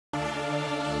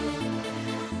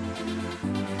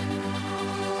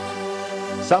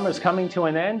Summer's coming to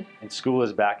an end and school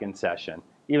is back in session,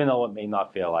 even though it may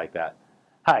not feel like that.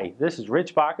 Hi, this is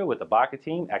Rich Barker with the Barker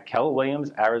team at Keller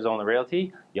Williams Arizona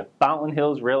Realty, your Fountain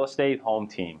Hills real estate home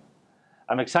team.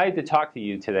 I'm excited to talk to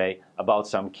you today about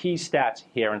some key stats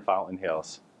here in Fountain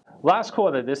Hills. Last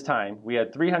quarter this time, we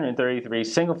had 333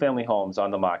 single-family homes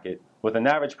on the market with an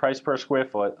average price per square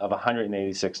foot of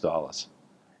 $186.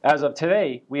 As of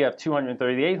today, we have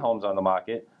 238 homes on the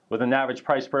market with an average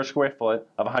price per square foot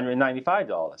of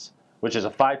 $195, which is a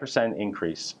 5%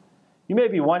 increase. You may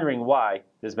be wondering why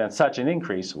there's been such an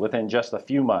increase within just a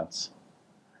few months.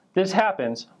 This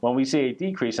happens when we see a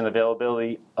decrease in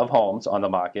availability of homes on the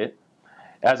market.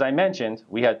 As I mentioned,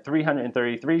 we had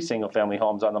 333 single-family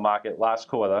homes on the market last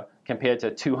quarter compared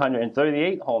to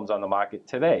 238 homes on the market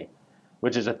today,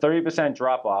 which is a 30%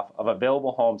 drop-off of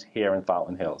available homes here in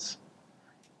Fountain Hills.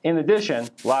 In addition,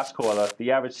 last quarter,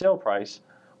 the average sale price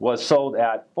was sold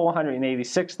at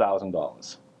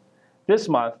 $486,000. This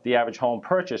month, the average home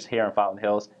purchase here in Fountain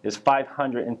Hills is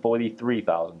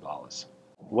 $543,000.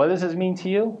 What does this mean to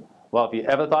you? Well, if you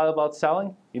ever thought about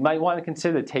selling, you might want to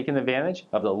consider taking advantage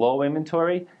of the low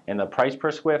inventory and the price per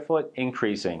square foot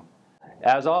increasing.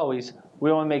 As always,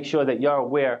 we want to make sure that you're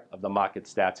aware of the market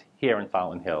stats here in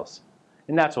Fountain Hills.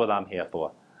 And that's what I'm here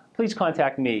for. Please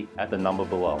contact me at the number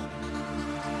below.